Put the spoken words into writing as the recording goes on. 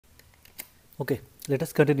Okay, let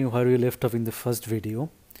us continue where we left off in the first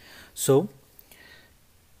video. So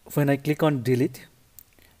when I click on delete,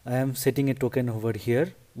 I am setting a token over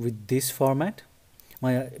here with this format.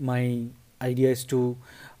 My idea is to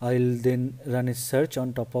I'll then run a search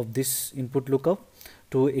on top of this input lookup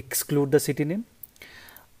to exclude the city name,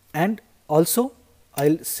 and also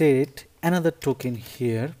I'll set another token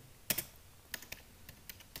here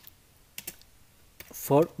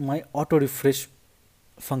for my auto refresh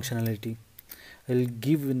functionality. I'll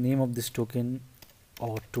give the name of this token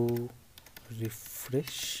auto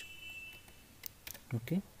refresh.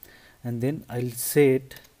 Okay, and then I'll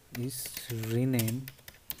set is rename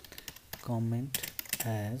comment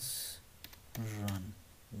as run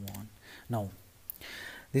one. Now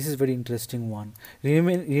this is very interesting one.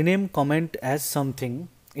 Rename comment as something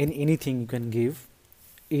in anything you can give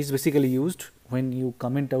is basically used when you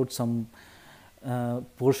comment out some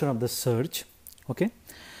portion of the search. Okay,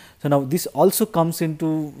 so now this also comes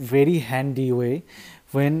into very handy way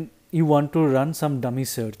when you want to run some dummy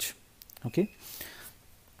search. Okay,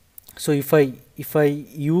 so if I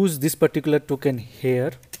use this particular token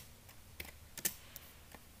here,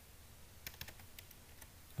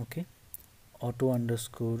 okay, auto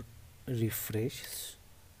underscore refresh,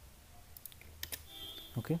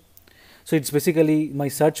 okay, so it's basically my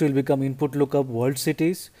search will become input lookup world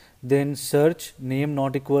cities, then search name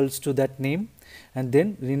not equals to that name, and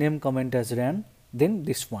then rename comment as ran, then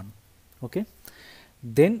this one. Okay,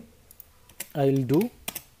 then I'll do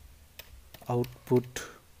output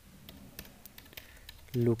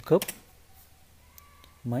lookup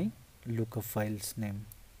my lookup file's name,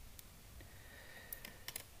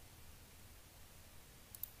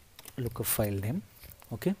 lookup file name.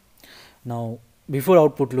 Okay, now before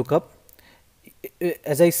output lookup,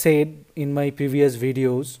 as I said in my previous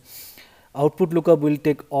videos, output lookup will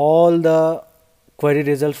take all the query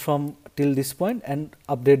results from till this point and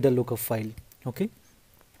update the lookup file. Okay,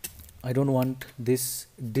 I don't want this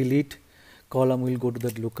delete column will go to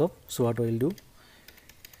that lookup, so what I will do,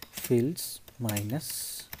 fields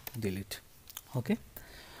minus delete. Okay,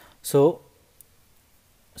 so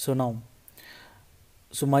now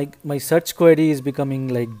my search query is becoming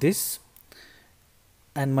like this,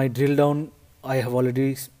 and my drill down I have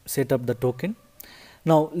already set up the token.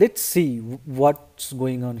 Now let's see what's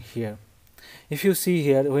going on here. If you see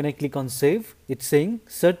here, when I click on save, it's saying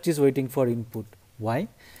search is waiting for input. Why?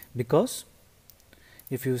 Because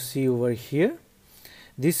if you see over here,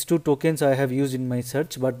 these two tokens I have used in my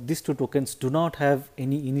search, but these two tokens do not have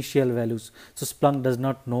any initial values, so Splunk does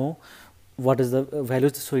not know what is the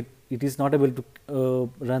values, so it is not able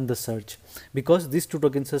to run the search, because these two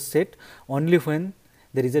tokens are set only when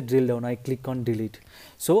there is a drill down. I click on delete,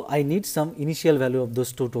 so I need some initial value of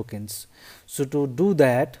those two tokens. So to do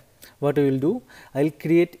that, what I will do, I'll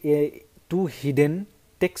create two hidden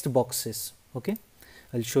text boxes. Okay,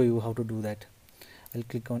 I'll show you how to do that. I'll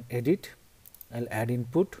click on edit, I'll add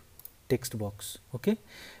input text box. Okay,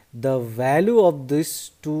 the value of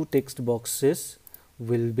these two text boxes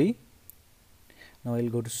will be, now I'll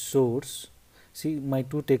go to source. See, my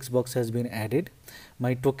two text box has been added.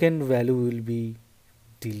 My token value will be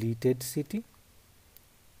deleted city,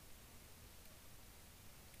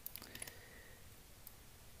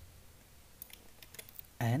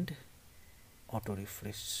 and auto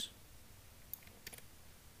refresh.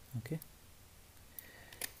 Okay,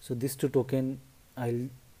 so these two token I'll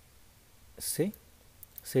say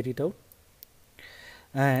set it out,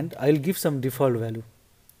 and I'll give some default value.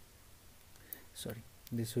 Sorry,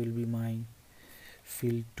 this will be my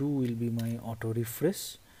field 2 will be my auto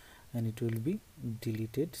refresh, and it will be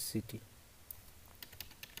deleted city.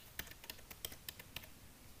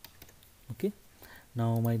 Okay,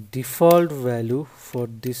 now my default value for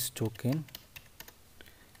this token,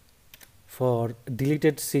 for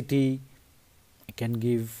deleted city I can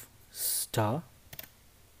give star,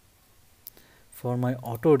 for my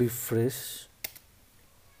auto refresh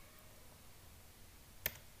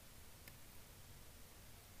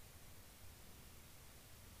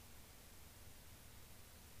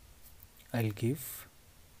I'll give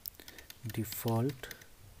default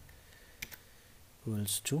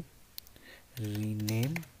equals to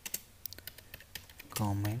rename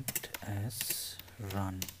comment as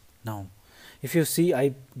run. Now if you see,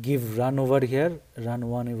 I give run over here, run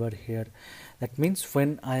one over here. That means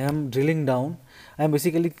when I am drilling down, I am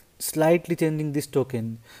basically slightly changing this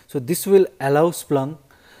token. So this will allow Splunk,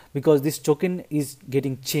 because this token is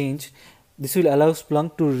getting changed, this will allow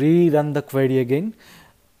Splunk to rerun the query again,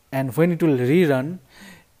 and when it will rerun,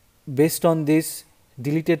 based on this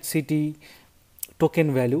deleted city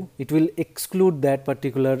token value, it will exclude that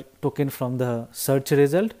particular token from the search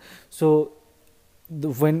result. So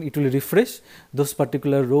when it will refresh, those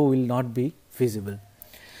particular row will not be visible.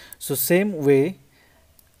 So same way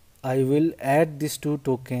I will add this 2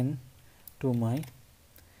 token to my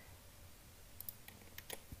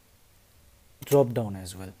drop down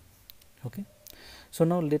as well. Okay, so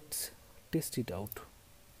now let's test it out.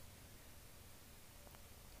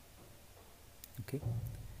 Okay,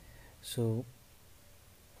 so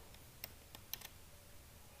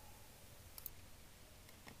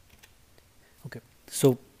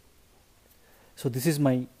so this is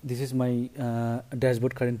my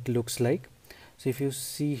dashboard currently looks like. So if you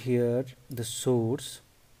see here the source,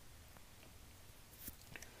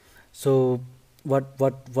 so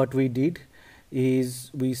what we did is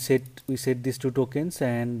we set these 2 tokens,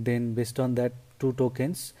 and then based on that 2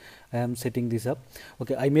 tokens I am setting this up.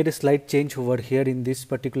 Okay, I made a slight change over here in this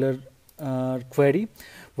particular query,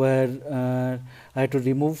 where I had to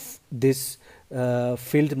remove this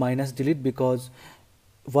field minus delete, because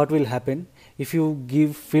what will happen if you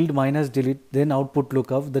give field minus delete then output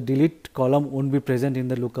lookup, the delete column won't be present in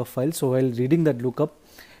the lookup file. So while reading that lookup,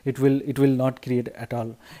 it will not create at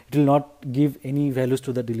all, it will not give any values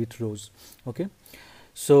to the delete rows. Okay,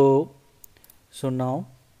 so now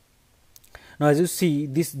as you see,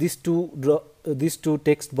 these two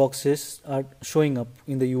text boxes are showing up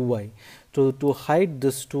in the UI. To hide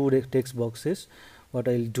these 2 text boxes, what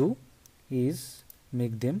I'll do is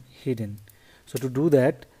make them hidden. So to do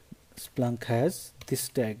that, Splunk has this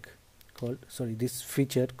tag called, this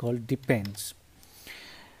feature called depends.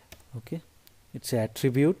 Okay, it's an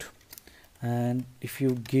attribute, and if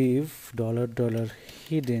you give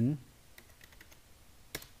 $hidden,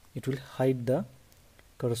 it will hide the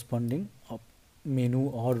corresponding menu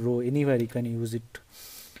or row. Anywhere you can use it.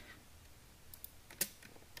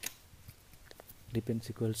 Depends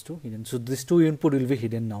equals to hidden. So this 2 input will be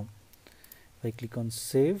hidden now. If I click on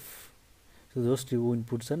save, so those 2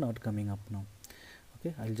 inputs are not coming up now.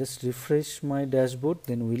 Okay, I'll just refresh my dashboard,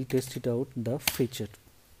 then we'll test it out the feature.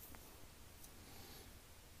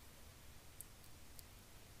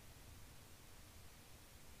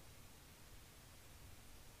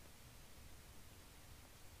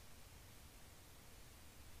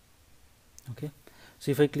 Okay,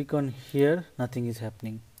 so if I click on here, nothing is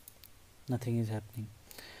happening.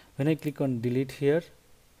 When I click on delete here,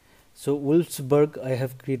 so Wolfsburg I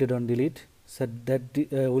have created on delete, so that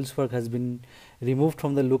Wolfsburg has been removed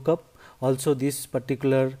from the lookup. Also this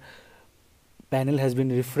particular panel has been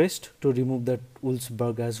refreshed to remove that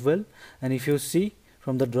Wolfsburg as well, and if you see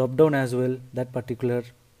from the drop down as well, that particular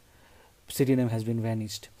city name has been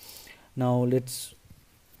vanished. Now let's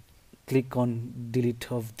click on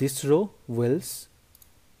delete of this row, Wells,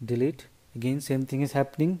 delete. Again same thing is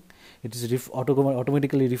happening, it is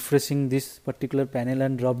automatically refreshing this particular panel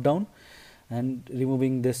and drop down and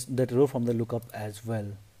removing that row from the lookup as well.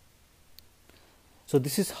 So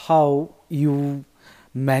this is how you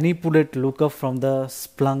manipulate lookup from the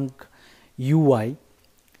Splunk UI,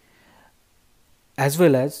 as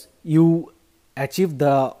well as you achieve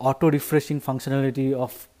the auto refreshing functionality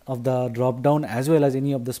of the drop down as well as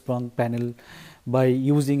any of the Splunk panel by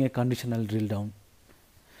using a conditional drill down.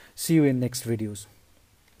 See you in next videos.